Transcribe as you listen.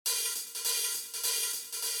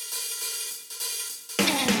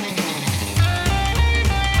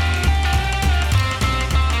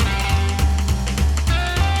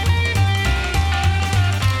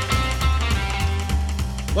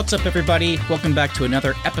What's up, everybody? Welcome back to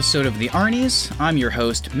another episode of The Arnies. I'm your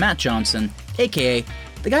host, Matt Johnson, aka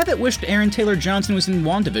the guy that wished Aaron Taylor Johnson was in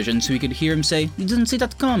WandaVision so he could hear him say, "You didn't see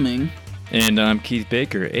that coming." And I'm Keith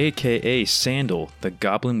Baker, aka Sandal, the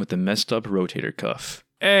goblin with the messed up rotator cuff.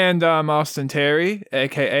 And I'm Austin Terry,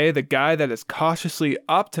 aka the guy that is cautiously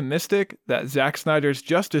optimistic that Zack Snyder's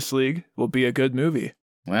Justice League will be a good movie.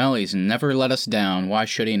 Well, he's never let us down. Why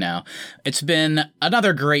should he now? It's been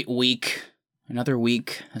another great week. Another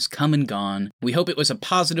week has come and gone. We hope it was a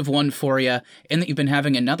positive one for you, and that you've been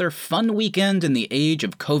having another fun weekend in the age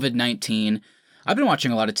of COVID-19. I've been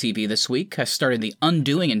watching a lot of TV this week. I started The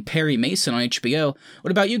Undoing and Perry Mason on HBO.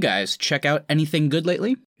 What about you guys? Check out anything good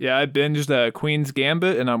lately? Yeah, I binged Queen's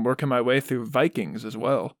Gambit, and I'm working my way through Vikings as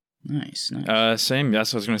well. Nice. Same.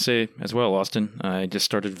 That's what I was going to say as well, Austin. I just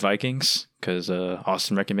started Vikings because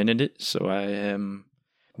Austin recommended it, so I am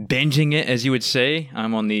binging it, as you would say.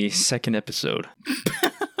 I'm on the second episode.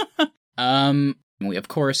 We, of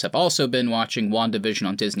course, have also been watching WandaVision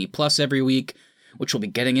on Disney Plus every week, which we'll be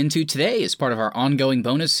getting into today as part of our ongoing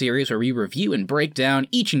bonus series where we review and break down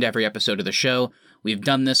each and every episode of the show. We've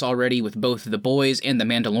done this already with both The Boys and The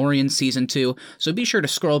Mandalorian Season 2, so be sure to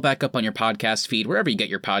scroll back up on your podcast feed wherever you get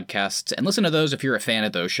your podcasts and listen to those if you're a fan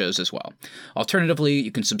of those shows as well. Alternatively,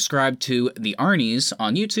 you can subscribe to The Arnies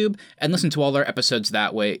on YouTube and listen to all our episodes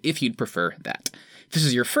that way if you'd prefer that. If this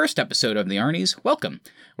is your first episode of The Arnies, welcome.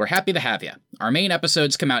 We're happy to have you. Our main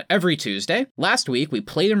episodes come out every Tuesday. Last week, we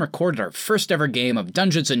played and recorded our first ever game of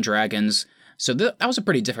Dungeons & Dragons, so that was a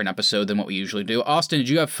pretty different episode than what we usually do. Austin, did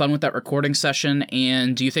you have fun with that recording session,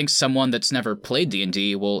 and do you think someone that's never played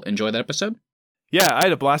D&D will enjoy that episode? Yeah, I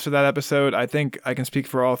had a blast with that episode. I think I can speak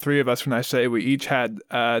for all three of us when I say we each had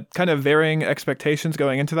kind of varying expectations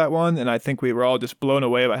going into that one, and I think we were all just blown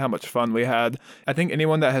away by how much fun we had. I think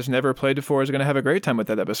anyone that has never played before is going to have a great time with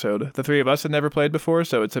that episode. The three of us had never played before,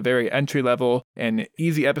 so it's a very entry-level and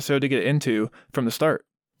easy episode to get into from the start.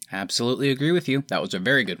 Absolutely agree with you. That was a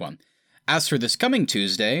very good one. As for this coming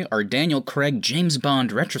Tuesday, our Daniel Craig James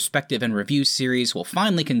Bond retrospective and review series will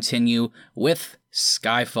finally continue with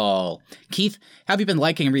Skyfall. Keith, have you been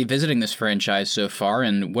liking and revisiting this franchise so far,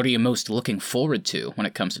 and what are you most looking forward to when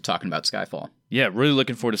it comes to talking about Skyfall? Yeah, really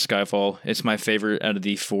looking forward to Skyfall. It's my favorite out of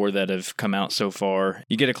the four that have come out so far.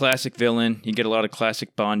 You get a classic villain, you get a lot of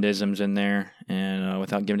classic Bondisms in there, and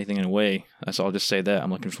without giving anything away, I'll just say that.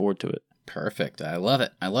 I'm looking forward to it. Perfect. I love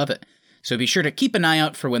it. So be sure to keep an eye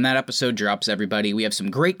out for when that episode drops, everybody. We have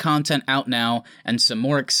some great content out now and some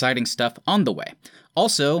more exciting stuff on the way.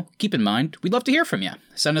 Also, keep in mind, we'd love to hear from you.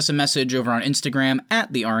 Send us a message over on Instagram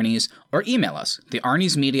 @The Arnies or email us,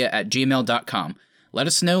 thearniesmedia@gmail.com. Let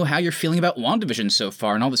us know how you're feeling about WandaVision so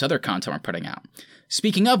far and all this other content we're putting out.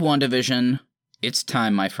 Speaking of WandaVision, it's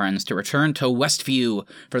time, my friends, to return to Westview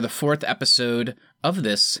for the 4th episode of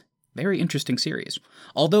this very interesting series.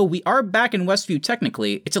 Although we are back in Westview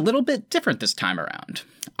technically, it's a little bit different this time around.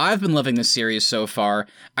 I've been loving this series so far.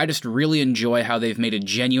 I just really enjoy how they've made a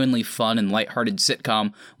genuinely fun and lighthearted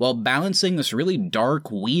sitcom while balancing this really dark,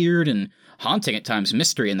 weird, and haunting at times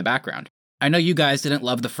mystery in the background. I know you guys didn't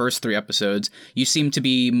love the first 3 episodes. You seem to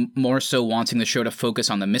be more so wanting the show to focus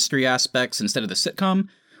on the mystery aspects instead of the sitcom,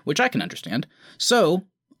 which I can understand. So,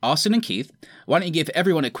 Austin and Keith, why don't you give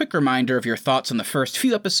everyone a quick reminder of your thoughts on the first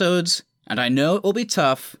few episodes, and I know it will be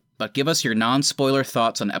tough, but give us your non-spoiler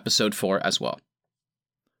thoughts on episode 4 as well.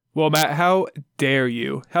 Well, Matt, how dare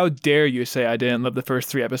you? How dare you say I didn't love the first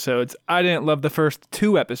 3 episodes? I didn't love the first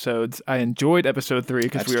 2 episodes. I enjoyed episode 3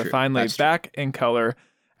 because we were finally back in color.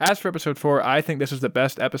 As for episode 4, I think this is the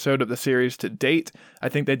best episode of the series to date. I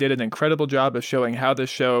think they did an incredible job of showing how this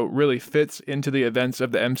show really fits into the events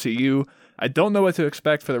of the MCU. I don't know what to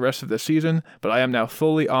expect for the rest of the season, but I am now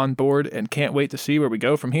fully on board and can't wait to see where we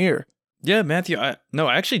go from here. Yeah, Matthew, I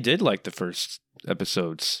actually did like the first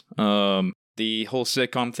episodes. The whole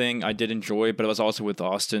sitcom thing I did enjoy, but it was also with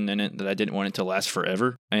Austin in it that I didn't want it to last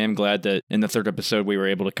forever. I am glad that in the 3rd episode we were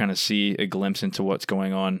able to kind of see a glimpse into what's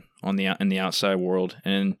going on in the outside world.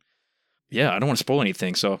 And yeah, I don't want to spoil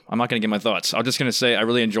anything, so I'm not going to give my thoughts. I'm just going to say I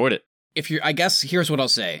really enjoyed it. I guess here's what I'll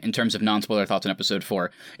say in terms of non-spoiler thoughts on episode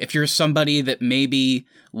 4. If you're somebody that maybe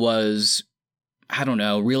was, I don't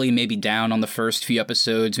know, really maybe down on the first few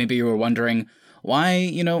episodes, maybe you were wondering,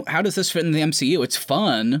 why, how does this fit in the MCU? It's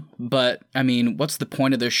fun, but, I mean, what's the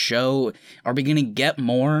point of this show? Are we going to get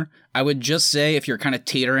more? I would just say, if you're kind of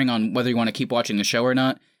teetering on whether you want to keep watching the show or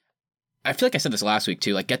not, I feel like I said this last week,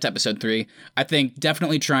 too, get to episode 3. I think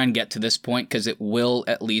definitely try and get to this point, because it will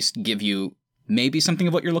at least give you maybe something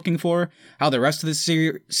of what you're looking for. How the rest of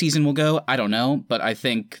the season will go, I don't know, but I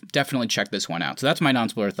think definitely check this one out. So that's my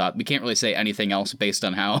non-spoiler thought. We can't really say anything else based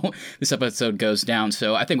on how this episode goes down.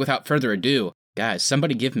 So I think without further ado, guys,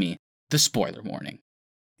 somebody give me the spoiler warning.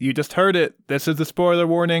 You just heard it. This is the spoiler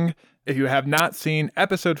warning. If you have not seen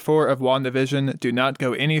episode 4 of WandaVision, do not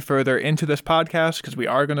go any further into this podcast because we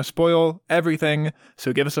are going to spoil everything.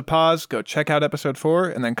 So give us a pause, go check out episode 4,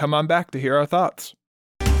 and then come on back to hear our thoughts.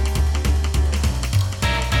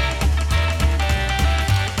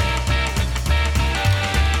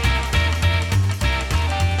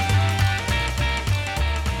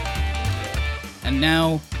 And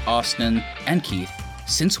now, Austin and Keith,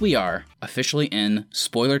 since we are officially in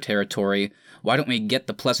spoiler territory, why don't we get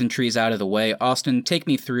the pleasantries out of the way? Austin, take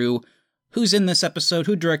me through who's in this episode,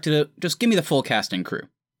 who directed it. Just give me the full cast and crew.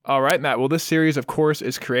 All right, Matt. Well, this series, of course,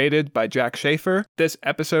 is created by Jack Schaefer. This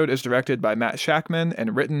episode is directed by Matt Shackman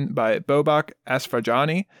and written by Bobak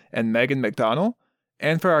Asfarjani and Megan McDonnell.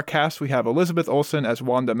 And for our cast, we have Elizabeth Olsen as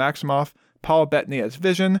Wanda Maximoff, Paul Bettany as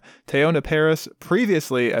Vision, Teyonah Parris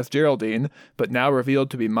previously as Geraldine, but now revealed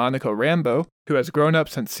to be Monica Rambeau, who has grown up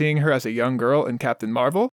since seeing her as a young girl in Captain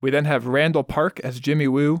Marvel. We then have Randall Park as Jimmy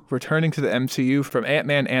Woo, returning to the MCU from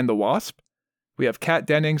Ant-Man and the Wasp. We have Kat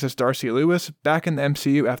Dennings as Darcy Lewis, back in the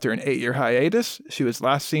MCU after an 8-year hiatus. She was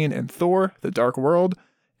last seen in Thor, The Dark World.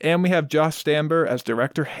 And we have Josh Stamber as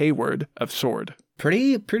Director Hayward of S.W.O.R.D.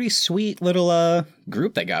 Pretty sweet little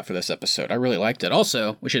group they got for this episode. I really liked it.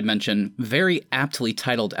 Also, we should mention, very aptly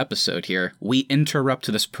titled episode here, We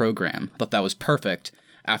Interrupt This Program. I thought that was perfect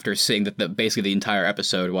after seeing that basically the entire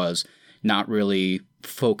episode was not really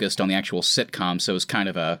focused on the actual sitcom, so it was kind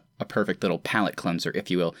of a perfect little palate cleanser,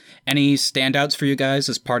 if you will. Any standouts for you guys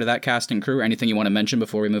as part of that cast and crew? Anything you want to mention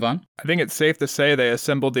before we move on? I think it's safe to say they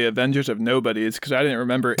assembled the Avengers of Nobodies, because I didn't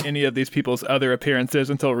remember any of these people's other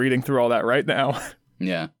appearances until reading through all that right now.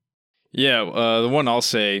 Yeah. Yeah, the one I'll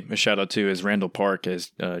say a shout out to is Randall Park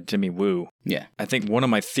as Jimmy Woo. Yeah. I think one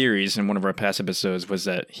of my theories in one of our past episodes was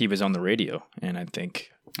that he was on the radio, and I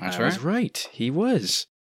think I was right. He was.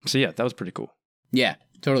 So yeah, that was pretty cool. Yeah,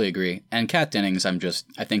 totally agree. And Kat Dennings,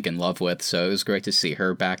 I think, in love with, so it was great to see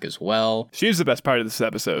her back as well. She's the best part of this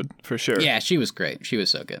episode, for sure. Yeah, she was great. She was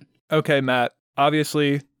so good. Okay, Matt,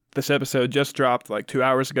 obviously, this episode just dropped like 2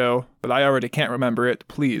 hours ago, but I already can't remember it.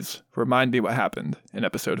 Please remind me what happened in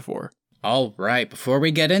episode 4. All right, before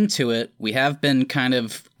we get into it, we have been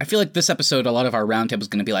I feel like this episode, a lot of our roundtable is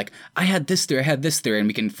going to be like, I had this theory, and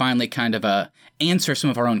we can finally kind of answer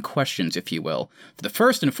some of our own questions, if you will. The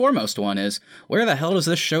first and foremost one is, where the hell does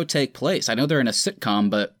this show take place? I know they're in a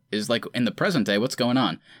sitcom, but is like in the present day, what's going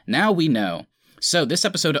on? Now we know. So this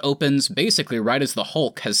episode opens basically right as the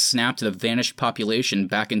Hulk has snapped the vanished population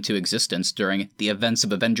back into existence during the events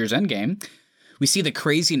of Avengers Endgame. We see the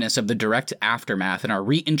craziness of the direct aftermath and are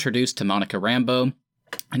reintroduced to Monica Rambeau,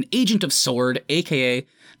 an agent of S.W.O.R.D., aka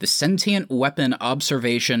the Sentient Weapon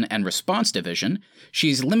Observation and Response Division.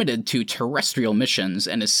 She's limited to terrestrial missions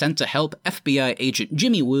and is sent to help FBI agent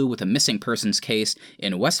Jimmy Woo with a missing persons case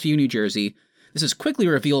in Westview, New Jersey. This is quickly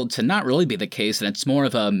revealed to not really be the case, and it's more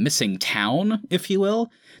of a missing town, if you will.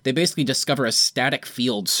 They basically discover a static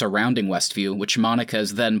field surrounding Westview, which Monica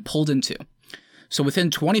is then pulled into. So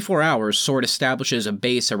within 24 hours, S.W.O.R.D. establishes a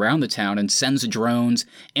base around the town and sends drones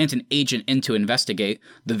and an agent in to investigate,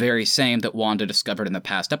 the very same that Wanda discovered in the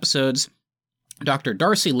past episodes. Dr.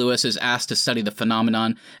 Darcy Lewis is asked to study the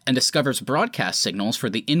phenomenon and discovers broadcast signals for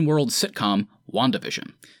the in-world sitcom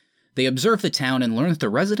WandaVision. They observe the town and learn that the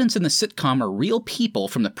residents in the sitcom are real people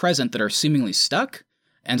from the present that are seemingly stuck.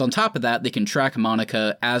 And on top of that, they can track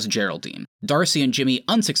Monica as Geraldine. Darcy and Jimmy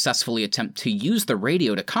unsuccessfully attempt to use the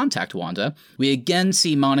radio to contact Wanda. We again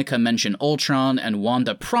see Monica mention Ultron, and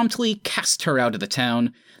Wanda promptly casts her out of the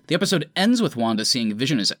town. The episode ends with Wanda seeing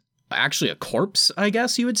Vision as actually a corpse, I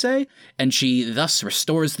guess you would say, and she thus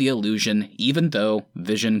restores the illusion, even though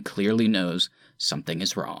Vision clearly knows something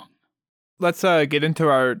is wrong. Let's get into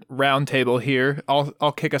our round table here.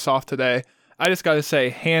 I'll kick us off today. I just gotta say,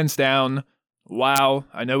 hands down, wow,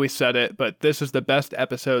 I know we said it, but this is the best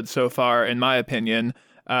episode so far, in my opinion.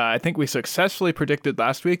 I think we successfully predicted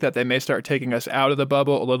last week that they may start taking us out of the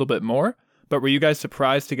bubble a little bit more, but were you guys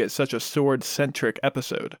surprised to get such a S.W.O.R.D.-centric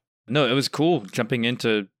episode? No, it was cool jumping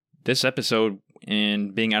into this episode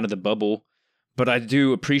and being out of the bubble, but I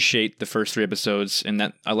do appreciate the first 3 episodes, and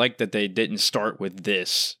that I like that they didn't start with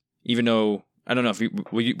this, even though, I don't know, if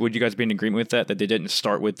would you guys be in agreement with that they didn't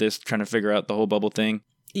start with this, trying to figure out the whole bubble thing?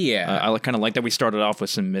 Yeah. I kind of like that we started off with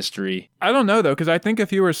some mystery. I don't know, though, because I think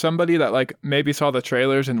if you were somebody that like maybe saw the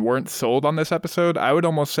trailers and weren't sold on this episode, I would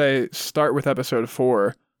almost say start with episode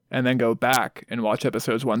 4 and then go back and watch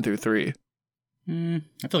episodes 1 through 3. I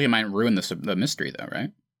feel like it might ruin the mystery, though,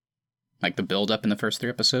 right? Like the build-up in the first 3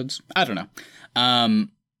 episodes? I don't know.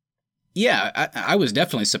 Yeah, I was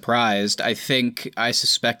definitely surprised. I think I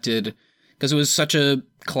suspected, because it was such a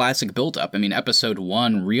classic build-up. I mean, episode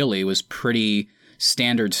 1 really was pretty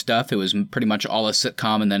standard stuff. It was pretty much all a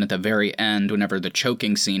sitcom, and then at the very end, whenever the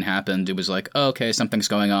choking scene happened, it was like, oh, okay, something's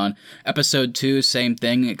going on. Episode 2, same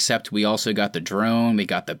thing, except we also got the drone, we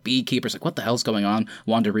got the beekeepers, like, what the hell's going on?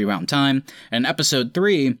 Wanda rewound time. And episode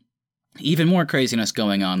 3, even more craziness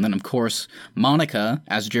going on. Then, of course, Monica,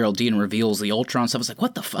 as Geraldine reveals the Ultron stuff, I was like,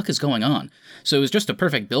 what the fuck is going on? So it was just a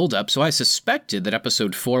perfect build-up, so I suspected that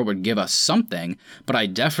episode 4 would give us something, but I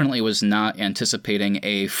definitely was not anticipating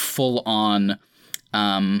a full-on,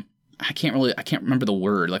 I can't remember the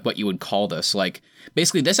word, like what you would call this. Like,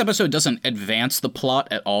 basically, this episode doesn't advance the plot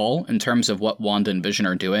at all in terms of what Wanda and Vision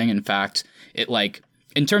are doing. In fact, it, like,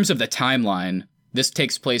 in terms of the timeline, this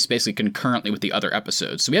takes place basically concurrently with the other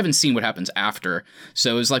episodes. So we haven't seen what happens after.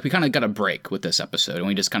 So it was like we kind of got a break with this episode, and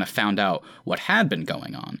we just kind of found out what had been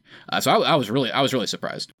going on. So I was really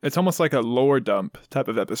surprised. It's almost like a lore dump type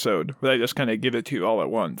of episode where they just kind of give it to you all at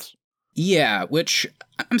once. Yeah, which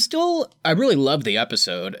I really loved the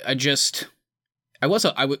episode. I guess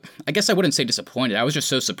I wouldn't say disappointed. I was just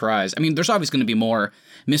so surprised. I mean, there's always going to be more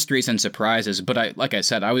mysteries and surprises, but like I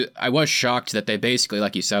said, I was shocked that they basically,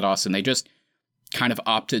 like you said, Austin, they just kind of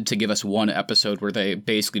opted to give us one episode where they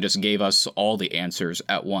basically just gave us all the answers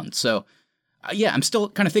at once. So, yeah, I'm still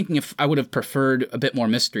kind of thinking if I would have preferred a bit more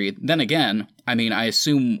mystery. Then again, I mean, I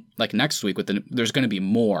assume like next week there's going to be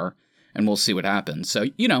more, and we'll see what happens. So,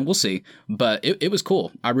 we'll see. But it was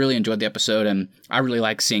cool. I really enjoyed the episode, and I really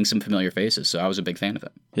like seeing some familiar faces, so I was a big fan of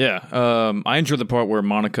it. Yeah, I enjoyed the part where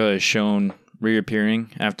Monica is shown reappearing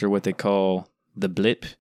after what they call the blip.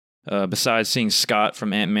 Besides seeing Scott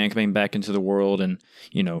from Ant-Man coming back into the world and,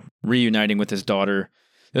 reuniting with his daughter,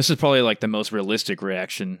 this is probably like the most realistic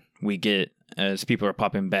reaction we get as people are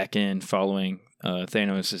popping back in following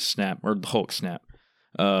Thanos' snap, or the Hulk snap.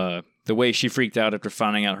 The way she freaked out after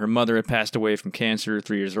finding out her mother had passed away from cancer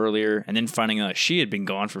 3 years earlier, and then finding out she had been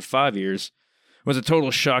gone for 5 years, was a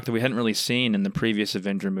total shock that we hadn't really seen in the previous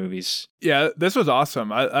Avenger movies. Yeah, this was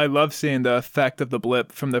awesome. I love seeing the effect of the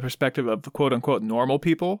blip from the perspective of quote-unquote normal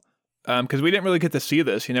people. Because we didn't really get to see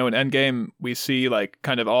this, in Endgame, we see like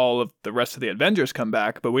kind of all of the rest of the Avengers come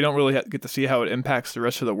back, but we don't really get to see how it impacts the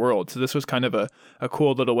rest of the world. So this was kind of a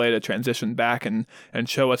cool little way to transition back and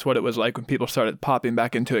show us what it was like when people started popping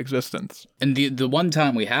back into existence. And the one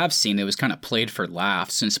time we have seen it was kind of played for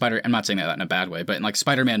laughs. In I'm not saying that in a bad way, but in like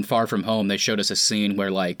Spider-Man Far From Home, they showed us a scene where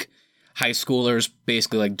like high schoolers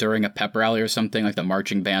basically like during a pep rally or something, like the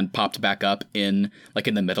marching band popped back up in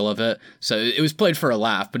the middle of it. So it was played for a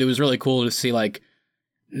laugh, but it was really cool to see like,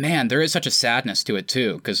 man, there is such a sadness to it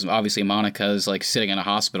too. Cause obviously Monica is like sitting in a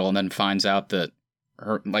hospital and then finds out that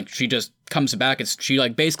she just comes back. She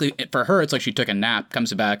like basically for her, it's like she took a nap,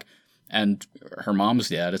 comes back and her mom's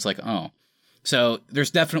dead. It's like, oh, so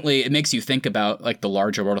there's definitely, it makes you think about like the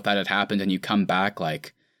larger world if that had happened and you come back,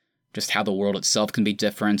 like, just how the world itself can be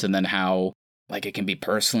different, and then how like it can be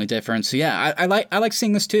personally different. So yeah, I like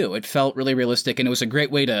seeing this too. It felt really realistic, and it was a great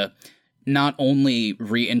way to not only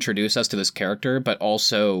reintroduce us to this character, but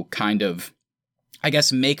also kind of, I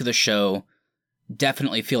guess, make the show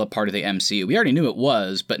definitely feel a part of the MCU. We already knew it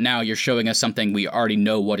was, but now you're showing us something we already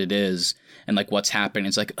know what it is and like what's happening.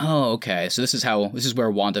 It's like, oh, okay, so this is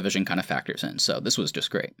where WandaVision kind of factors in. So this was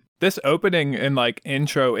just great. This opening and like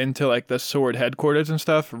intro into like the Sword headquarters and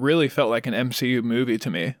stuff really felt like an MCU movie to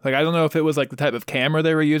me. Like, I don't know if it was like the type of camera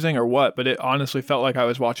they were using or what, but it honestly felt like I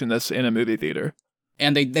was watching this in a movie theater.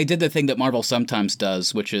 And they did the thing that Marvel sometimes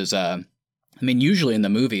does, which is, usually in the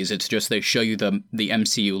movies, it's just they show you the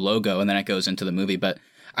MCU logo and then it goes into the movie. But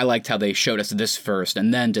I liked how they showed us this first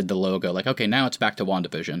and then did the logo. Like, okay, now it's back to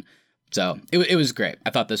WandaVision. So it was great. I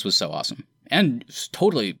thought this was so awesome. And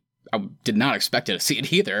totally, I did not expect to see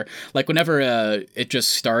it either. Like, whenever it just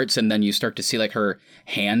starts and then you start to see, like, her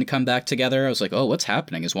hand come back together, I was like, oh, what's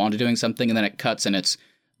happening? Is Wanda doing something? And then it cuts and it's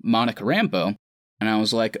Monica Rambeau. And I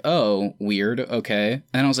was like, oh, weird, okay. And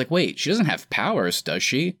then I was like, wait, she doesn't have powers, does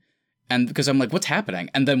she? And because I'm like, what's happening?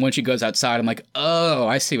 And then when she goes outside, I'm like, oh,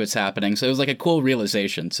 I see what's happening. So it was like a cool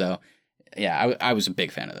realization. So, yeah, I was a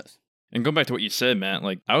big fan of this. And going back to what you said, Matt,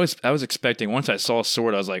 like I was expecting, once I saw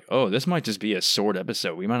Sword, I was like, oh, this might just be a Sword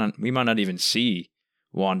episode. We might not even see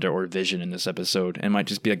Wanda or Vision in this episode. It might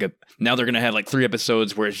just be like now they're gonna have like 3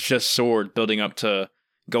 episodes where it's just Sword building up to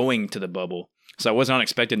going to the bubble. So I was not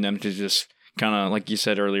expecting them to just kind of, like you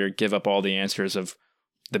said earlier, give up all the answers of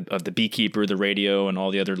the beekeeper, the radio, and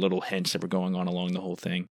all the other little hints that were going on along the whole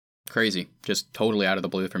thing. Crazy. Just totally out of the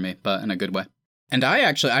blue for me, but in a good way. And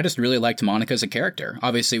I just really liked Monica as a character.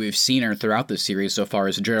 Obviously, we've seen her throughout the series so far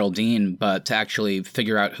as Geraldine, but to actually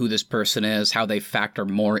figure out who this person is, how they factor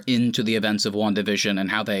more into the events of WandaVision,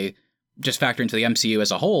 and how they just factor into the MCU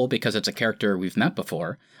as a whole, because it's a character we've met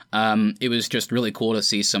before. It was just really cool to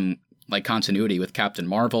see some like continuity with Captain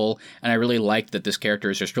Marvel, and I really liked that this character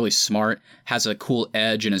is just really smart, has a cool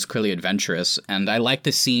edge, and is clearly adventurous. And I like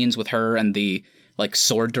the scenes with her and the like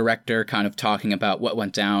sword director kind of talking about what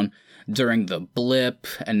went down during the blip,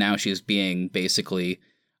 and now she's being basically,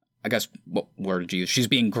 I guess, what word did you use? She's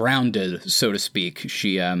being grounded, so to speak.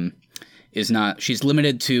 She's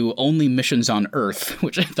limited to only missions on Earth,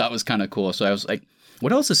 which I thought was kind of cool. So I was like,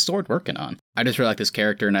 what else is Sword working on? I just really like this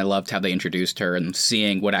character, and I loved how they introduced her, and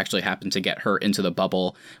seeing what actually happened to get her into the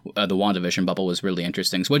bubble, the WandaVision bubble, was really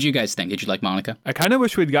interesting. So what do you guys think? Did you like Monica? I kind of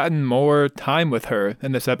wish we'd gotten more time with her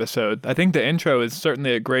in this episode. I think the intro is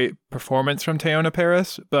certainly a great performance from Teyonah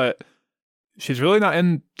Parris, but she's really not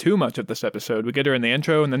in too much of this episode. We get her in the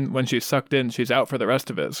intro, and then when she's sucked in, she's out for the rest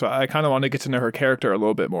of it. So I kind of want to get to know her character a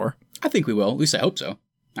little bit more. I think we will. At least I hope so.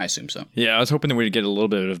 I assume so. Yeah, I was hoping that we'd get a little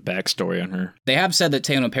bit of backstory on her. They have said that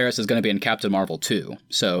Teyonah Parris is going to be in Captain Marvel 2,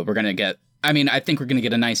 so we're going to get... I think we're going to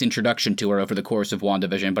get a nice introduction to her over the course of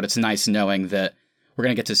WandaVision, but it's nice knowing that we're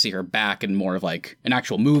going to get to see her back in more of like an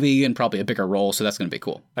actual movie and probably a bigger role, so that's going to be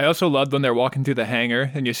cool. I also loved when they're walking through the hangar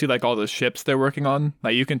and you see like all the ships they're working on.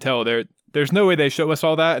 Like you can tell there's no way they show us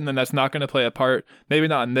all that, and then that's not going to play a part. Maybe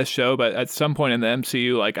not in this show, but at some point in the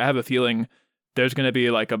MCU, like I have a feeling there's going to be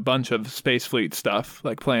like a bunch of Space Fleet stuff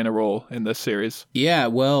like playing a role in this series. Yeah,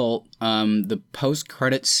 well, the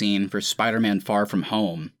post-credit scene for Spider-Man Far From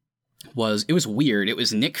Home was weird. It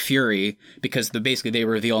was Nick Fury, because basically they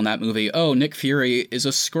reveal in that movie, oh, Nick Fury is a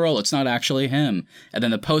Skrull, it's not actually him. And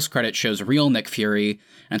then the post-credit shows real Nick Fury,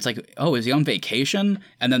 and it's like, oh, is he on vacation?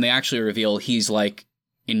 And then they actually reveal he's like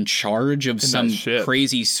in charge of some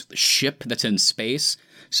crazy ship that's in space.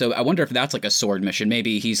 So I wonder if that's like a Sword mission.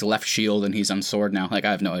 Maybe he's left S.H.I.E.L.D. and he's on Sword now. Like,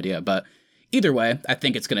 I have no idea. But either way, I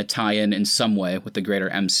think it's going to tie in some way with the greater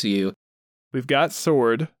MCU. We've got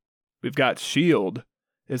Sword. We've got S.H.I.E.L.D.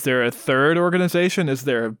 Is there a third organization? Is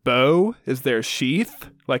there a Bow? Is there Sheath?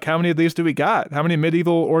 Like, how many of these do we got? How many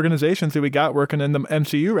medieval organizations do we got working in the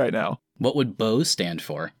MCU right now? What would Bow stand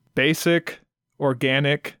for? Basic,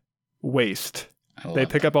 Organic, Waste. They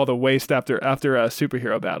pick up all the waste after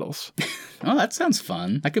superhero battles. Oh, that sounds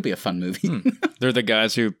fun. That could be a fun movie. They're the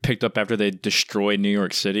guys who picked up after they destroyed New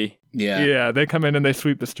York City. Yeah. Yeah, they come in and they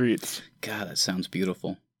sweep the streets. God, that sounds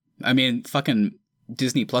beautiful. I mean, fucking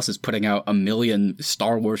Disney Plus is putting out 1 million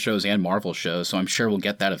Star Wars shows and Marvel shows, so I'm sure we'll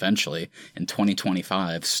get that eventually in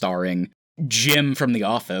 2025, starring Jim from The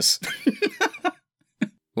Office.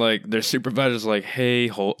 Like, their supervisor's like, hey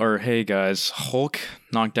guys, Hulk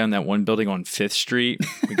knocked down that one building on 5th Street.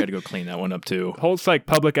 We got to go clean that one up too. Hulk's like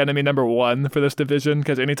public enemy number 1 for this division,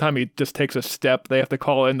 because anytime he just takes a step, they have to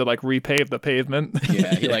call in to like repave the pavement.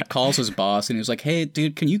 Yeah, he like calls his boss and he was like, hey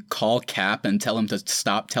dude, can you call Cap and tell him to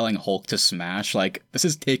stop telling Hulk to smash? Like, this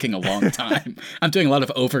is taking a long time. I'm doing a lot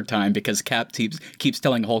of overtime because Cap keeps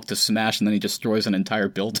telling Hulk to smash, and then he destroys an entire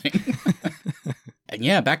building. And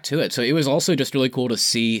yeah, back to it. So it was also just really cool to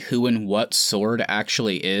see who and what Sword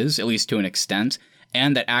actually is, at least to an extent,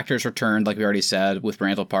 and that actors returned, like we already said, with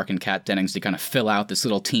Randall Park and Kat Dennings to kind of fill out this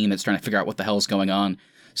little team that's trying to figure out what the hell's going on.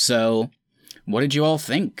 So what did you all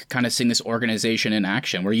think, kind of seeing this organization in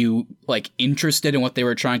action? Were you, like, interested in what they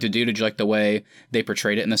were trying to do? Did you like the way they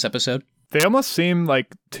portrayed it in this episode? They almost seem,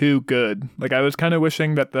 like, too good. Like, I was kind of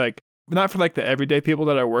wishing that, like, not for like the everyday people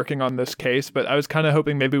that are working on this case, but I was kind of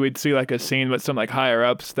hoping maybe we'd see like a scene with some like higher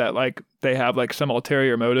ups that like they have like some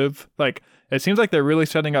ulterior motive. Like, it seems like they're really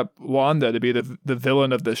setting up Wanda to be the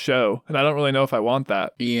villain of the show, and I don't really know if I want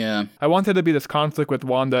that. Yeah. I want there to be this conflict with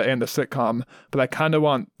Wanda and the sitcom, but I kind of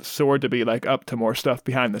want Sword to be like up to more stuff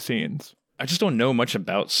behind the scenes. I just don't know much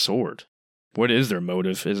about Sword. What is their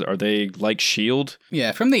motive? Are they like S.H.I.E.L.D.?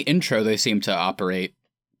 Yeah, from the intro they seem to operate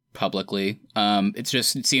publicly. It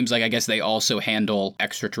seems like, I guess, they also handle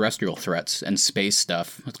extraterrestrial threats and space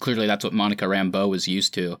stuff. Clearly that's what Monica Rambeau was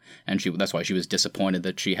used to, and that's why she was disappointed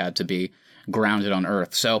that she had to be grounded on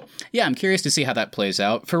Earth. So yeah, I'm curious to see how that plays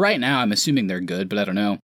out. For right now, I'm assuming they're good, but I don't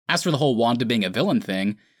know. As for the whole Wanda being a villain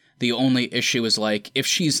thing, the only issue is, like, if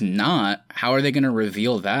she's not, how are they going to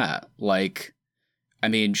reveal that? Like, I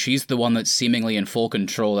mean, she's the one that's seemingly in full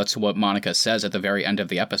control. That's what Monica says at the very end of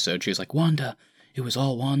the episode. She's like, Wanda, it was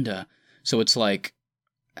all Wanda. So it's like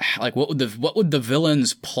what would the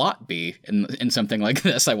villain's plot be in something like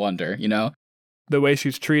this, I wonder, you know? The way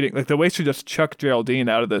she's treating, like the way she just chucked Geraldine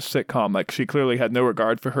out of this sitcom, like she clearly had no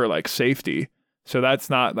regard for her like safety. So that's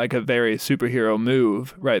not like a very superhero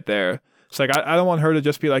move right there. It's like, I don't want her to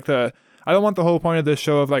just be like I don't want the whole point of this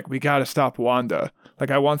show of like, we got to stop Wanda. Like,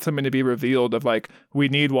 I want something to be revealed of like, we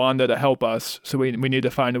need Wanda to help us. So we need to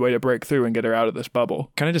find a way to break through and get her out of this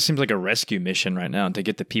bubble. Kind of just seems like a rescue mission right now to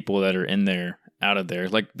get the people that are in there out of there.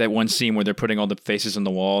 Like that one scene where they're putting all the faces on the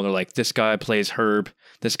wall. They're like, this guy plays Herb.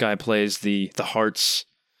 This guy plays the Hearts.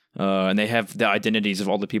 And they have the identities of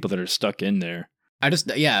all the people that are stuck in there. I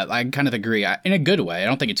kind of agree. In a good way. I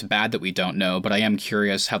don't think it's bad that we don't know, but I am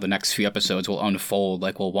curious how the next few episodes will unfold.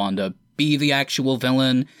 Like, will Wanda be the actual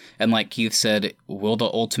villain? And like Keith said, will the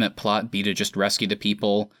ultimate plot be to just rescue the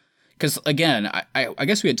people? Because, again, I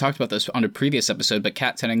guess we had talked about this on a previous episode, but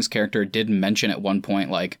Kat Dennings' character did mention at one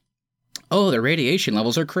point, like, oh, the radiation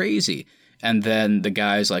levels are crazy. And then the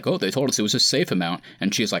guy's like, oh, they told us it was a safe amount.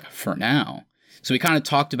 And she's like, for now. So we kind of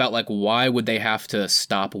talked about, like, why would they have to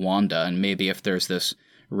stop Wanda? And maybe if there's this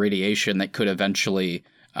radiation that could eventually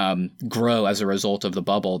grow as a result of the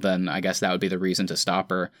bubble, then I guess that would be the reason to stop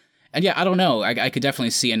her. And yeah, I don't know. I could definitely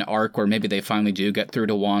see an arc where maybe they finally do get through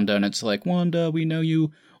to Wanda, and it's like, Wanda, we know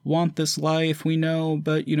you want this life, we know,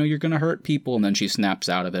 but, you know, you're going to hurt people. And then she snaps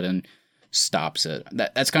out of it and stops it.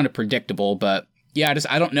 That's kind of predictable, but yeah,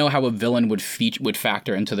 I don't know how a villain would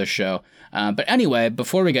factor into the show. But anyway,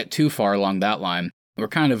 before we get too far along that line, we're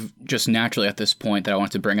kind of just naturally at this point that I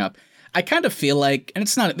want to bring up. I kind of feel like, and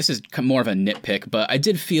this is more of a nitpick, but I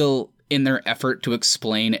did feel in their effort to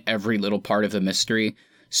explain every little part of the mystery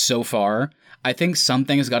so far, I think some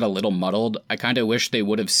things got a little muddled. I kind of wish they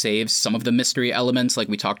would have saved some of the mystery elements like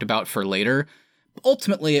we talked about for later.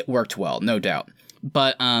 Ultimately, it worked well, no doubt.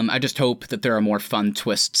 But I just hope that there are more fun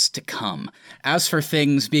twists to come. As for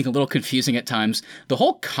things being a little confusing at times, the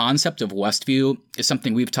whole concept of Westview is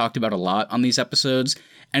something we've talked about a lot on these episodes,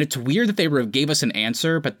 and it's weird that they gave us an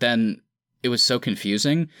answer, but then it was so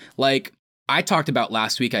confusing. Like, I talked about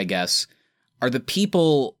last week, I guess, are the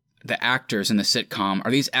people, the actors in the sitcom,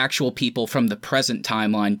 are these actual people from the present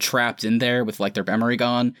timeline trapped in there with, like, their memory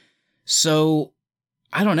gone? So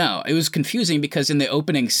I don't know. It was confusing because in the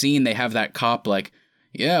opening scene, they have that cop like,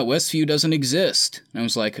 yeah, Westview doesn't exist. And I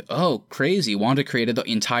was like, oh, crazy. Wanda created the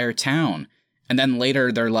entire town. And then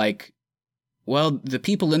later they're like, well, the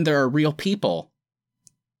people in there are real people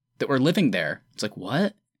that were living there. It's like,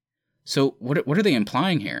 what? So what are they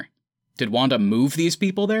implying here? Did Wanda move these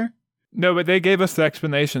people there? No, but they gave us the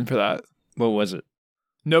explanation for that. What was it?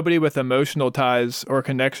 Nobody with emotional ties or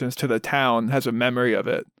connections to the town has a memory of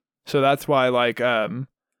it. So that's why, like,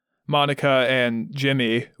 Monica and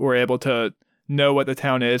Jimmy were able to know what the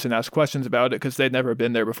town is and ask questions about it because they'd never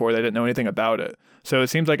been there before. They didn't know anything about it. So it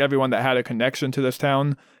seems like everyone that had a connection to this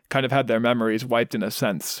town kind of had their memories wiped in a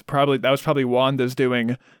sense. That was probably Wanda's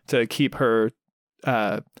doing to keep her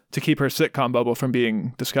sitcom bubble from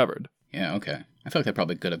being discovered. Yeah, okay. I feel like they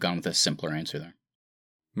probably could have gone with a simpler answer there.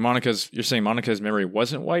 You're saying Monica's memory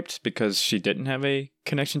wasn't wiped because she didn't have a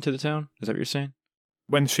connection to the town? Is that what you're saying?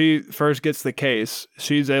 When she first gets the case,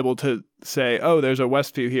 she's able to say, oh, there's a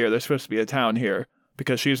Westview here. There's supposed to be a town here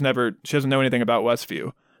because she doesn't know anything about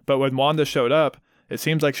Westview. But when Wanda showed up, it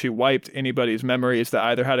seems like she wiped anybody's memories that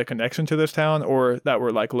either had a connection to this town or that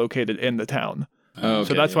were like located in the town. Oh, okay,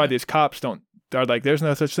 so that's why these cops are like, there's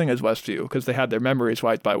no such thing as Westview because they had their memories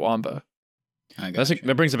wiped by Wanda.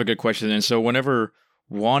 That brings up a good question. And so whenever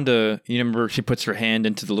Wanda, you remember she puts her hand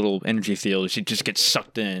into the little energy field, she just gets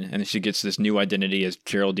sucked in, and then she gets this new identity as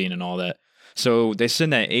Geraldine and all that. So they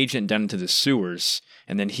send that agent down into the sewers,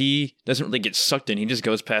 and then he doesn't really get sucked in. He just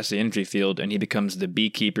goes past the energy field, and he becomes the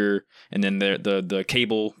beekeeper, and then the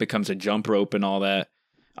cable becomes a jump rope and all that.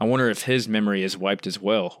 I wonder if his memory is wiped as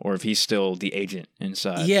well, or if he's still the agent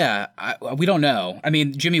inside. Yeah, we don't know. I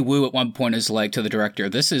mean, Jimmy Woo at one point is like to the director,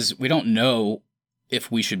 we don't know if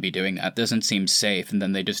we should be doing that. It doesn't seem safe, and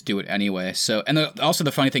then they just do it anyway. So, and also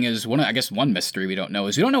the funny thing is, one mystery we don't know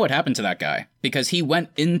is we don't know what happened to that guy, because he went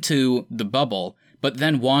into the bubble, but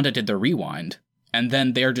then Wanda did the rewind, and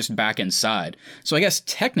then they're just back inside. So I guess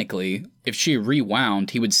technically, if she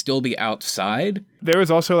rewound, he would still be outside. There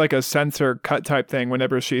was also like a censor cut type thing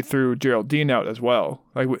whenever she threw Geraldine out as well.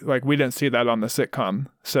 Like we didn't see that on the sitcom.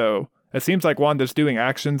 So it seems like Wanda's doing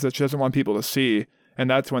actions that she doesn't want people to see. And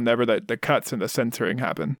that's whenever the cuts and the censoring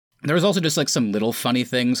happen. There was also just like some little funny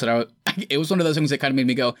things that it was one of those things that kind of made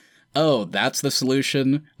me go, oh, that's the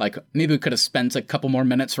solution. Like, maybe we could have spent a couple more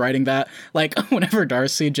minutes writing that. Like, whenever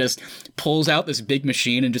Darcy just pulls out this big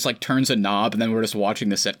machine and just like turns a knob, and then we're just watching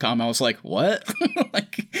the sitcom, I was like, what?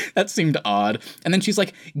 Like, that seemed odd. And then she's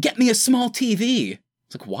like, get me a small TV.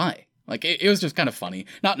 It's like, why? Like, it was just kind of funny.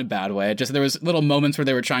 Not in a bad way. Just there was little moments where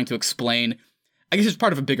they were trying to explain. I guess it's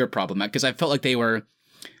part of a bigger problem, because I felt like they were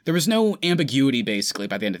there was no ambiguity, basically,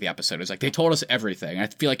 by the end of the episode. It was like, they told us everything. I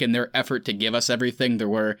feel like in their effort to give us everything, there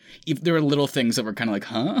were little things that were kind of like,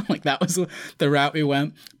 huh? Like, that was the route we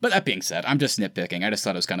went. But that being said, I'm just nitpicking. I just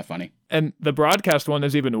thought it was kind of funny. And the broadcast one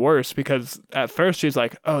is even worse because at first she's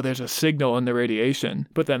like, oh, there's a signal in the radiation.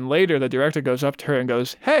 But then later the director goes up to her and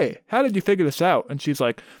goes, hey, how did you figure this out? And she's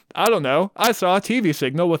like, I don't know. I saw a TV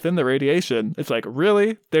signal within the radiation. It's like,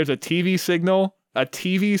 really? There's a TV signal? A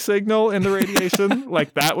TV signal in the radiation?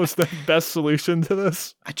 Like, that was the best solution to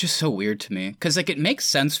this? It's just so weird to me. Because, like, it makes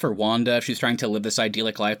sense for Wanda if she's trying to live this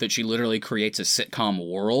idyllic life that she literally creates a sitcom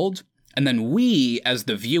world. And then we, as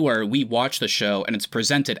the viewer, we watch the show and it's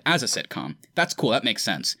presented as a sitcom. That's cool. That makes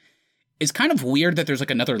sense. It's kind of weird that there's,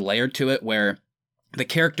 like, another layer to it where the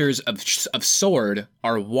characters of S.W.O.R.D.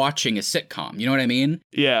 are watching a sitcom. You know what I mean?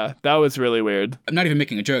 Yeah, that was really weird. I'm not even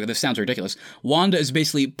making a joke. This sounds ridiculous. Wanda is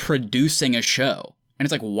basically producing a show. And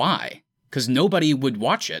it's like, why? Because nobody would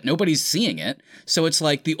watch it. Nobody's seeing it. So it's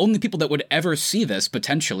like the only people that would ever see this,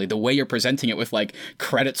 potentially, the way you're presenting it with, like,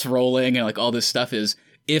 credits rolling and, like, all this stuff is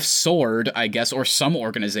if S.W.O.R.D., I guess, or some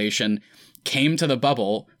organization came to the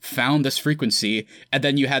bubble, found this frequency, and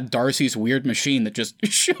then you had Darcy's weird machine that just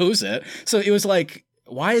shows it. So it was like,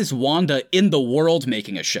 why is Wanda in the world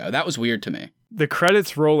making a show? That was weird to me. The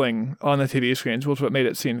credits rolling on the TV screens was what made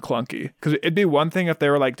it seem clunky. Because it'd be one thing if they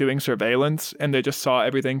were like doing surveillance and they just saw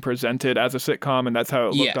everything presented as a sitcom and that's how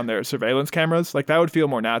it looked on their surveillance cameras. Like, that would feel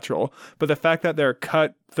more natural. But the fact that they're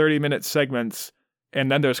cut 30-minute segments and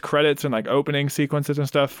then there's credits and like opening sequences and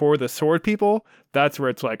stuff for the S.W.O.R.D. people, that's where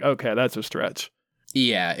it's like, okay, that's a stretch.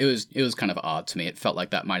 Yeah, it was kind of odd to me. It felt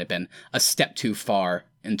like that might have been a step too far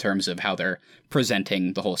in terms of how they're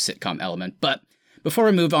presenting the whole sitcom element. But before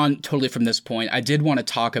we move on totally from this point, I did want to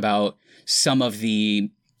talk about some of the,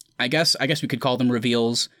 I guess we could call them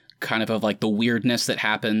reveals, kind of like the weirdness that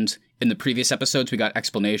happened in the previous episodes. We got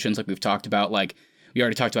explanations like we've talked about, like we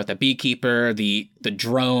already talked about the beekeeper, the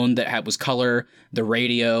drone that was color, the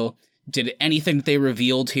radio. Did anything that they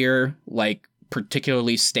revealed here, like,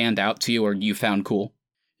 particularly stand out to you or you found cool?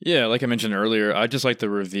 Yeah, like I mentioned earlier, I just like the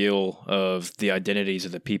reveal of the identities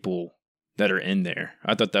of the people that are in there.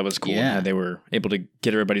 I thought that was cool. Yeah. How they were able to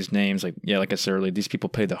get everybody's names. Like, yeah, like I said earlier, these people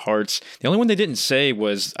play the Hearts. The only one they didn't say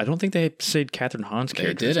was, I don't think they said Catherine Hahn's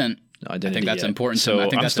character. They didn't. I think that's important. So I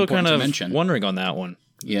think I'm that's still important kind to of mention. wondering on that one.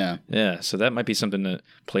 Yeah. Yeah, so that might be something that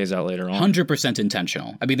plays out later on. 100%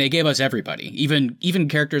 intentional. I mean, they gave us everybody, even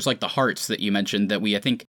characters like the Hearts that you mentioned that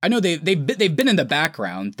I know they've been in the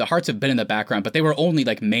background. The Hearts have been in the background, but they were only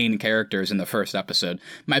like main characters in the first episode.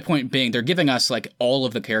 My point being, they're giving us like all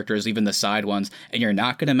of the characters, even the side ones, and you're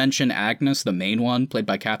not going to mention Agnes, the main one, played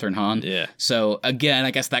by Catherine Hahn. Yeah. So again,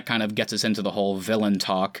 I guess that kind of gets us into the whole villain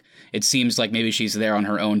talk. It seems like maybe she's there on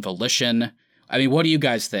her own volition. I mean, what do you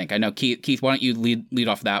guys think? I know, Keith, why don't you lead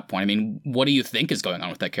off that point? I mean, what do you think is going on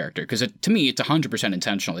with that character? Because to me, it's 100%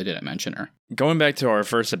 intentional they didn't mention her. Going back to our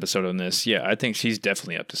first episode on this, yeah, I think she's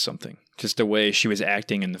definitely up to something. Just the way she was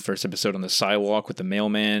acting in the first episode on the sidewalk with the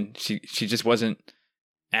mailman, she just wasn't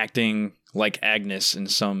acting like Agnes in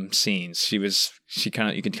some scenes. You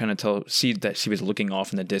could kind of see that she was looking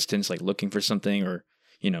off in the distance, like looking for something or,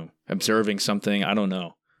 observing something. I don't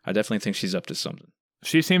know. I definitely think she's up to something.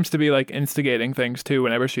 She seems to be like instigating things too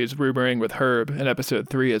whenever she's rumoring with Herb in episode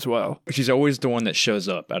 3 as well. She's always the one that shows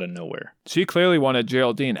up out of nowhere. She clearly wanted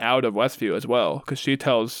Geraldine out of Westview as well, because she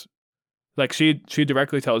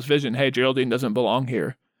directly tells Vision, hey, Geraldine doesn't belong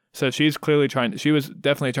here. So she was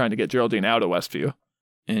definitely trying to get Geraldine out of Westview.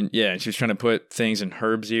 And yeah, she was trying to put things in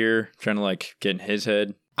Herb's ear, trying to like get in his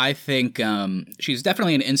head. I think she's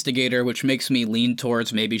definitely an instigator, which makes me lean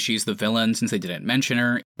towards maybe she's the villain since they didn't mention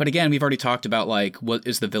her. But again, we've already talked about, like, what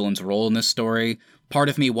is the villain's role in this story. Part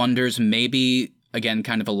of me wonders maybe, again,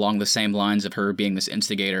 kind of along the same lines of her being this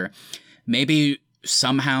instigator, maybe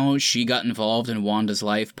somehow she got involved in Wanda's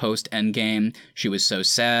life post-Endgame. She was so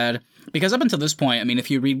sad. Because up until this point, I mean, if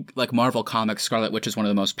you read, like, Marvel Comics, Scarlet Witch is one of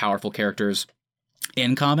the most powerful characters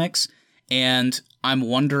in comics. And I'm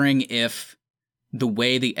wondering if the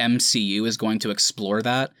way the MCU is going to explore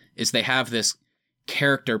that is they have this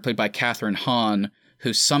character played by Catherine Hahn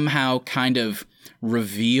who somehow kind of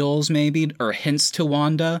reveals maybe or hints to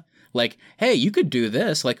Wanda, like, hey, you could do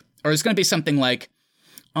this, like, or it's going to be something like,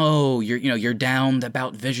 oh, you're down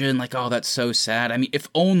about Vision, like, oh, that's so sad. I mean, if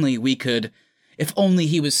only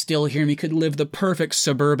he was still here and we could live the perfect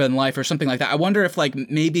suburban life or something like that. I wonder if, like,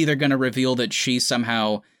 maybe they're going to reveal that she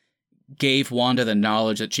somehow gave Wanda the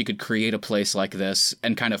knowledge that she could create a place like this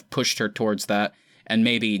and kind of pushed her towards that, and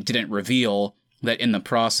maybe didn't reveal that in the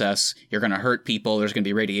process you're going to hurt people, there's going to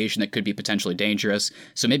be radiation that could be potentially dangerous.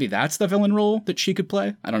 So maybe that's the villain role that she could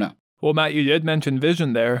play? I don't know. Well, Matt, you did mention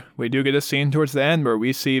Vision there. We do get a scene towards the end where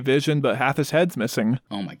we see Vision, but half his head's missing.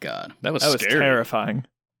 Oh my god. That was terrifying.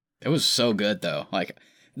 It was so good, though. Like,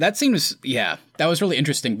 that scene was, that was really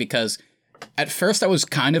interesting because at first I was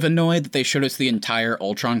kind of annoyed that they showed us the entire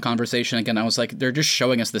Ultron conversation again. I was like, they're just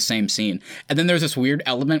showing us the same scene. And then there's this weird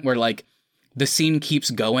element where, like, the scene keeps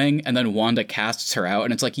going and then Wanda casts her out.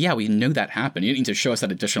 And it's like, yeah, we knew that happened. You didn't need to show us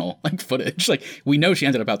that additional, like, footage. Like, we know she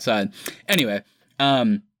ended up outside. Anyway, so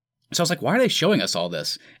I was like, why are they showing us all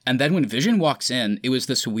this? And then when Vision walks in, it was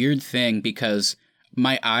this weird thing because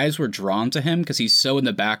my eyes were drawn to him because he's so in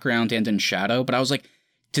the background and in shadow. But I was like,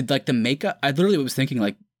 did like the makeup, I literally was thinking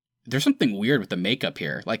like, there's something weird with the makeup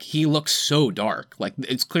here. Like, he looks so dark. Like,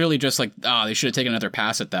 it's clearly just like, they should have taken another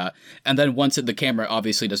pass at that. And then once the camera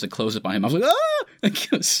obviously does a close-up on him, I was like, ah! Like,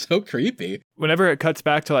 it was so creepy. Whenever it cuts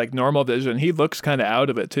back to, like, normal Vision, he looks kind of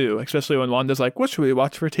out of it, too. Especially when Wanda's like, what should we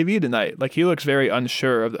watch for TV tonight? Like, he looks very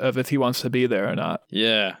unsure of if he wants to be there or not.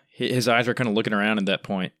 Yeah, his eyes are kind of looking around at that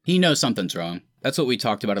point. He knows something's wrong. That's what we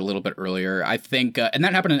talked about a little bit earlier. I think, and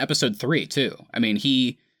that happened in episode 3, too. I mean,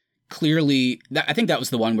 he clearly, I think that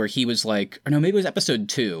was the one where he was like, or no, maybe it was episode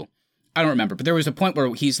 2. I don't remember, but there was a point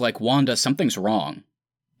where he's like, Wanda, something's wrong.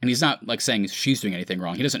 And he's not like saying she's doing anything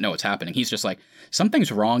wrong. He doesn't know what's happening. He's just like, something's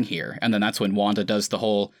wrong here. And then that's when Wanda does the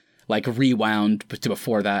whole like rewound to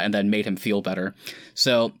before that and then made him feel better.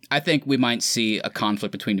 So I think we might see a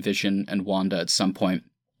conflict between Vision and Wanda at some point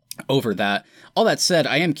over that. All that said,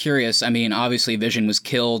 I am curious. I mean, obviously Vision was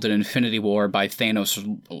killed in Infinity War by Thanos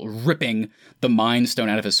ripping the Mind Stone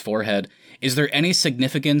out of his forehead. Is there any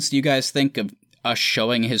significance, do you guys think, of us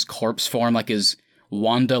showing his corpse form? Like, is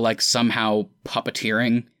Wanda, like, somehow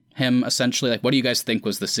puppeteering him, essentially? Like, what do you guys think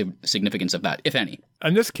was the significance of that, if any?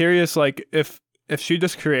 I'm just curious, like, if she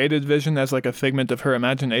just created Vision as, like, a figment of her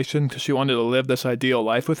imagination because she wanted to live this ideal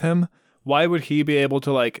life with him, why would he be able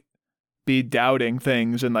to, like, be doubting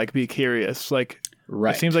things and like be curious? Like,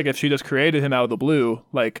 right. It seems like if she just created him out of the blue,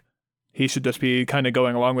 like he should just be kind of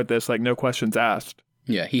going along with this, like no questions asked.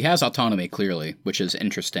 Yeah, he has autonomy clearly, which is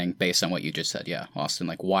interesting based on what you just said. Yeah, Austin,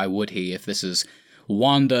 like why would he if this is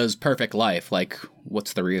Wanda's perfect life? Like,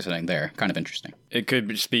 what's the reasoning there? Kind of interesting. It could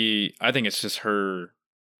just be, I think it's just her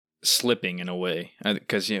slipping in a way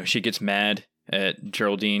because, you know, she gets mad at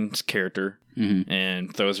Geraldine's character. Mm-hmm.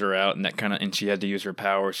 And throws her out, and and she had to use her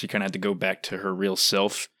power. She kind of had to go back to her real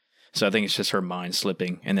self. So I think it's just her mind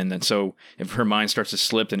slipping, and then so if her mind starts to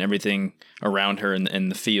slip, then everything around her in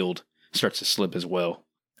the field starts to slip as well.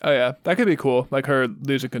 Oh yeah, that could be cool. Like her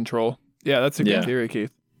losing control. Yeah, that's a good theory,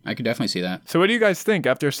 Keith. I could definitely see that. So what do you guys think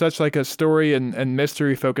after such like a story and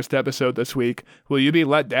mystery focused episode this week? Will you be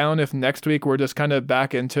let down if next week we're just kind of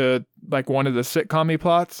back into like one of the sitcom-y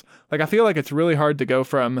plots? Like I feel like it's really hard to go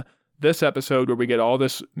from this episode where we get all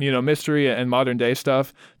this, you know, mystery and modern day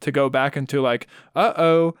stuff to go back into like,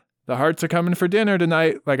 the Hearts are coming for dinner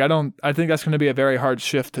tonight. Like, I think that's going to be a very hard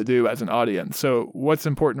shift to do as an audience. So what's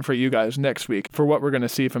important for you guys next week for what we're going to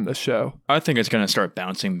see from this show? I think it's going to start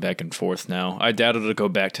bouncing back and forth now. I doubt it'll go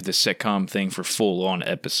back to the sitcom thing for full on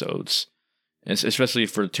episodes. Especially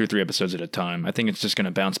for 2 or 3 episodes at a time. I think it's just going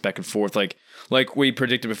to bounce back and forth. Like we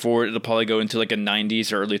predicted before, it'll probably go into like a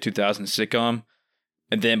 90s or early 2000s sitcom.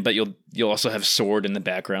 And then, but you'll also have Sword in the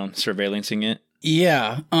background surveillancing it.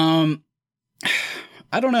 Yeah.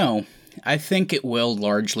 I don't know. I think it will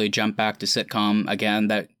largely jump back to sitcom again.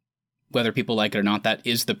 That whether people like it or not, that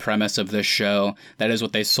is the premise of this show. That is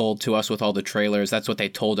what they sold to us with all the trailers. That's what they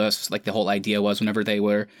told us. Like the whole idea was whenever they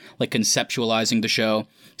were like conceptualizing the show.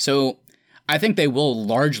 So I think they will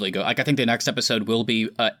largely go. Like I think the next episode will be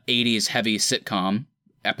a 80s heavy sitcom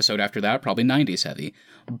episode. After that, probably 90s heavy.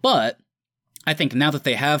 But I think now that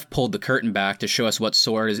they have pulled the curtain back to show us what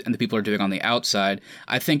Sword and the people are doing on the outside,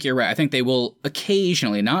 I think you're right. I think they will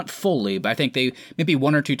occasionally, not fully, but I think they maybe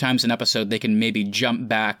 1 or 2 times an episode, they can maybe jump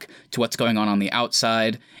back to what's going on the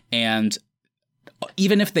outside. And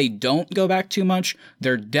even if they don't go back too much,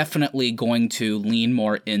 they're definitely going to lean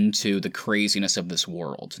more into the craziness of this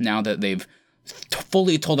world. Now that they've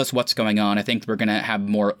fully told us what's going on, I think we're going to have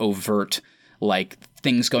more overt like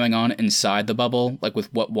things going on inside the bubble, like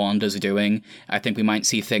with what Wanda's doing. I think we might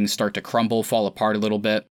see things start to crumble, fall apart a little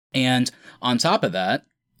bit. And on top of that,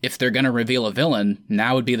 if they're going to reveal a villain,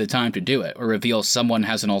 now would be the time to do it, or reveal someone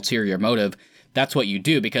has an ulterior motive. That's what you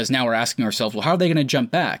do, because now we're asking ourselves, well, how are they going to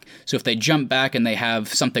jump back? So if they jump back and they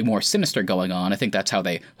have something more sinister going on, I think that's how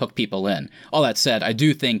they hook people in. All that said, I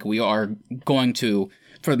do think we are going to,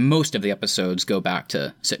 for most of the episodes, go back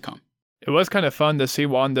to sitcom. It was kind of fun to see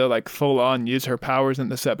Wanda like full on use her powers in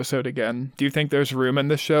this episode again. Do you think there's room in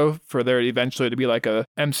this show for there eventually to be like a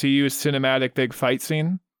MCU cinematic big fight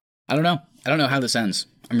scene? I don't know. I don't know how this ends.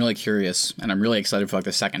 I'm really curious, and I'm really excited for like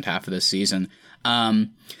the second half of this season.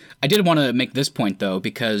 I did want to make this point though,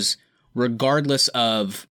 because regardless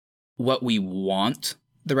of what we want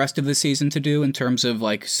the rest of the season to do in terms of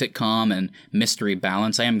like sitcom and mystery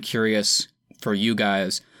balance, I am curious for you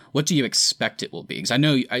guys, what do you expect it will be? Because I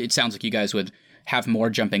know it sounds like you guys would have more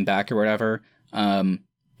jumping back or whatever.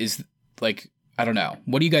 Is like, I don't know.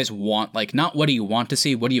 What do you guys want? Like, not what do you want to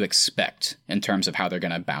see? What do you expect in terms of how they're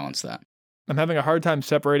going to balance that? I'm having a hard time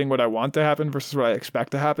separating what I want to happen versus what I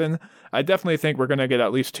expect to happen. I definitely think we're going to get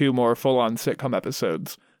at least 2 more full-on sitcom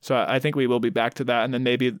episodes. So I think we will be back to that, and then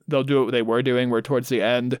maybe they'll do what they were doing, where towards the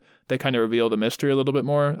end they kind of reveal the mystery a little bit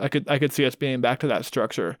more. I could see us being back to that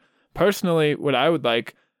structure. Personally, what I would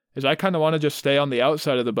like is I kind of want to just stay on the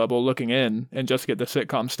outside of the bubble looking in and just get the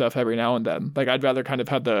sitcom stuff every now and then. Like, I'd rather kind of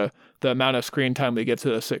have the amount of screen time we give to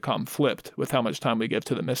the sitcom flipped with how much time we give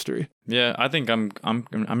to the mystery. Yeah, I think I'm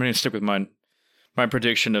going to stick with my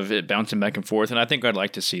prediction of it bouncing back and forth, and I think I'd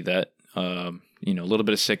like to see that. A little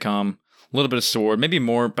bit of sitcom, a little bit of sword, maybe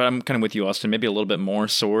more, but I'm kind of with you, Austin, maybe a little bit more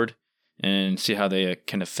sword, and see how they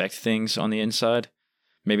can affect things on the inside.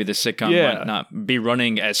 Maybe the sitcom might not be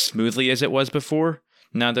running as smoothly as it was before.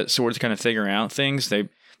 Now that sword's kind of figuring out things, the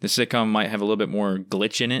sitcom might have a little bit more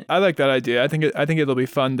glitch in it. I like that idea. I think it'll be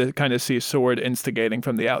fun to kind of see sword instigating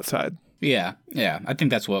from the outside. Yeah. I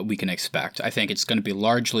think that's what we can expect. I think it's going to be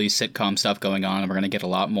largely sitcom stuff going on, and we're going to get a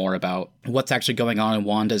lot more about what's actually going on in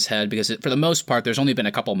Wanda's head, because for the most part, there's only been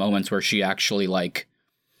a couple moments where she actually, like,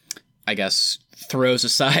 I guess, throws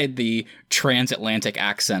aside the transatlantic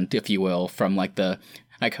accent, if you will, from, like,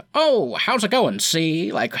 oh, how's it going,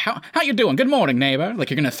 see? Like, how you doing? Good morning, neighbor.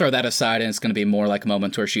 Like, you're going to throw that aside, and it's going to be more like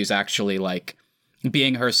moments where she's actually, like,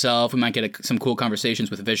 being herself. We might get some cool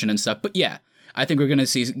conversations with Vision and stuff, but yeah. I think we're going to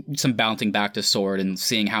see some bouncing back to Sword and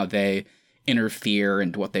seeing how they interfere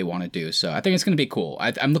and what they want to do. So I think it's going to be cool.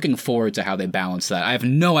 I'm looking forward to how they balance that. I have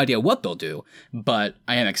no idea what they'll do, but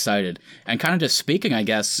I am excited. And kind of just speaking, I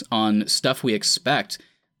guess, on stuff we expect,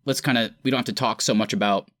 we don't have to talk so much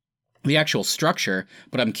about the actual structure,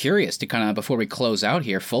 but I'm curious to kind of, before we close out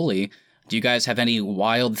here fully, do you guys have any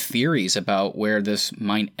wild theories about where this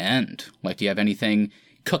might end? Like, do you have anything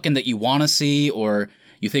cooking that you want to see, or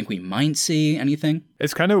you think we might see anything?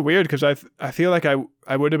 It's kind of weird because I feel like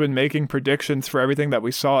I would have been making predictions for everything that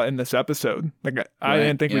we saw in this episode. Like, I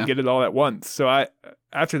didn't think we'd get it all at once. So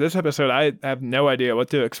after this episode, I have no idea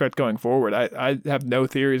what to expect going forward. I have no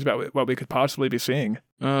theories about what we could possibly be seeing.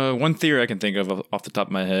 One theory I can think of off the top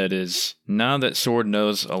of my head is, now that Sword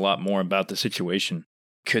knows a lot more about the situation,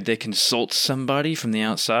 could they consult somebody from the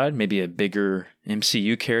outside? Maybe a bigger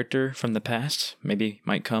MCU character from the past maybe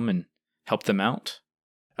might come and help them out?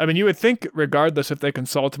 I mean, you would think, regardless if they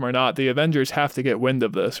consult him or not, the Avengers have to get wind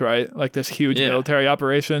of this, right? Like this huge military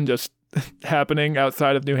operation just happening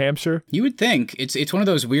outside of New Hampshire. You would think. It's one of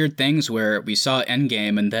those weird things where we saw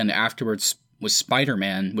Endgame, and then afterwards was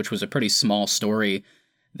Spider-Man, which was a pretty small story.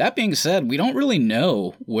 That being said, we don't really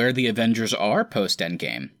know where the Avengers are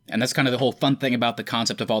post-Endgame. And that's kind of the whole fun thing about the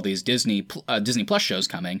concept of all these Disney Plus shows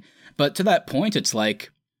coming. But to that point, it's like,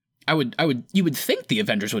 you would think the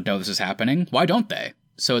Avengers would know this is happening. Why don't they?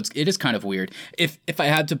 So it is kind of weird. If I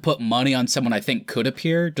had to put money on someone I think could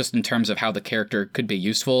appear, just in terms of how the character could be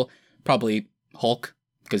useful, probably Hulk,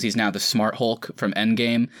 because he's now the smart Hulk from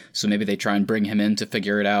Endgame. So maybe they try and bring him in to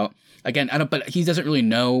figure it out. Again, but he doesn't really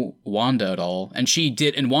know Wanda at all, and she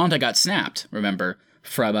did, and Wanda got snapped. Remember,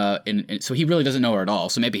 from so he really doesn't know her at all.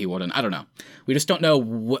 So maybe he wouldn't. I don't know. We just don't know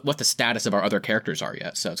what the status of our other characters are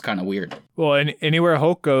yet. So it's kind of weird. Well, anywhere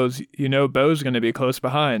Hulk goes, Bo's going to be close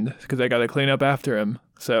behind because they got to clean up after him.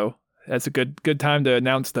 So that's a good time to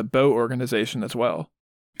announce the Bo organization as well.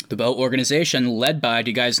 The Bo organization, led by,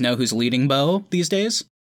 do you guys know who's leading Bo these days?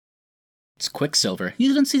 It's Quicksilver. You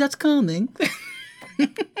didn't see that's coming.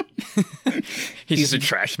 He's just a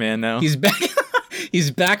trash man now. He's back.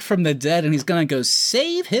 He's back from the dead, and he's gonna go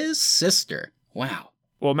save his sister. Wow.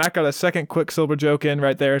 Well, Matt got a second Quicksilver joke in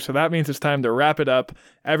right there, so that means it's time to wrap it up.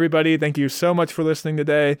 Everybody, thank you so much for listening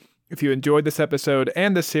today. If you enjoyed this episode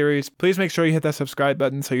and this series, please make sure you hit that subscribe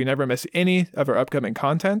button so you never miss any of our upcoming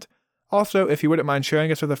content. Also, if you wouldn't mind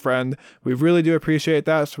sharing us with a friend, we really do appreciate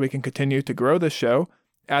that so we can continue to grow this show.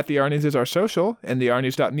 At The Arnies is our social, and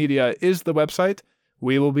thearnies.media is the website.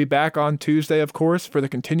 We will be back on Tuesday, of course, for the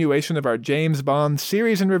continuation of our James Bond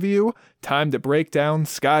series and review. Time to break down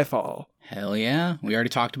Skyfall. Hell yeah. We already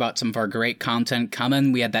talked about some of our great content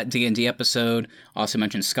coming. We had that D&D episode. Also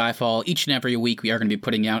mentioned Skyfall. Each and every week we are going to be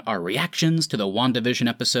putting out our reactions to the WandaVision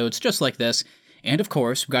episodes, just like this. And of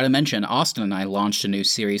course, we've got to mention, Austin and I launched a new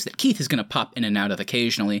series that Keith is going to pop in and out of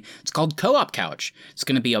occasionally. It's called Co-op Couch. It's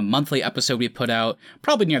going to be a monthly episode we put out,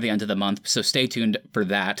 probably near the end of the month, so stay tuned for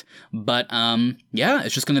that. But yeah,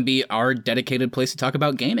 it's just going to be our dedicated place to talk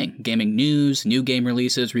about gaming. Gaming news, new game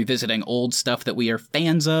releases, revisiting old stuff that we are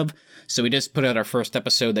fans of. So we just put out our first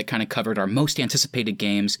episode that kind of covered our most anticipated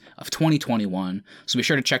games of 2021. So be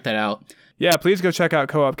sure to check that out. Yeah, please go check out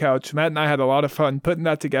Co-op Couch. Matt and I had a lot of fun putting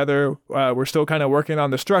that together. We're still kind of working on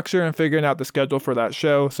the structure and figuring out the schedule for that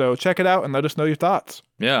show. So check it out and let us know your thoughts.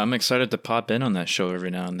 Yeah, I'm excited to pop in on that show every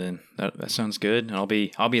now and then. That sounds good. And I'll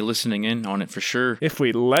be listening in on it for sure. If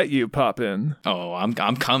we let you pop in. Oh, I'm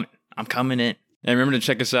coming. I'm coming in. And remember to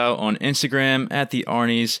check us out on Instagram at the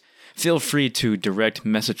Arnies. Feel free to direct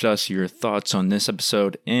message us your thoughts on this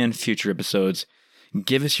episode and future episodes.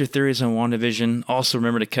 Give us your theories on WandaVision. Also,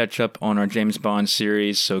 remember to catch up on our James Bond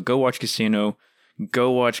series. So go watch Casino,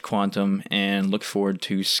 go watch Quantum, and look forward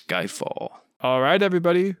to Skyfall. All right,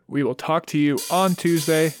 everybody. We will talk to you on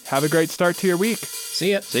Tuesday. Have a great start to your week.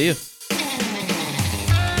 See ya. See ya.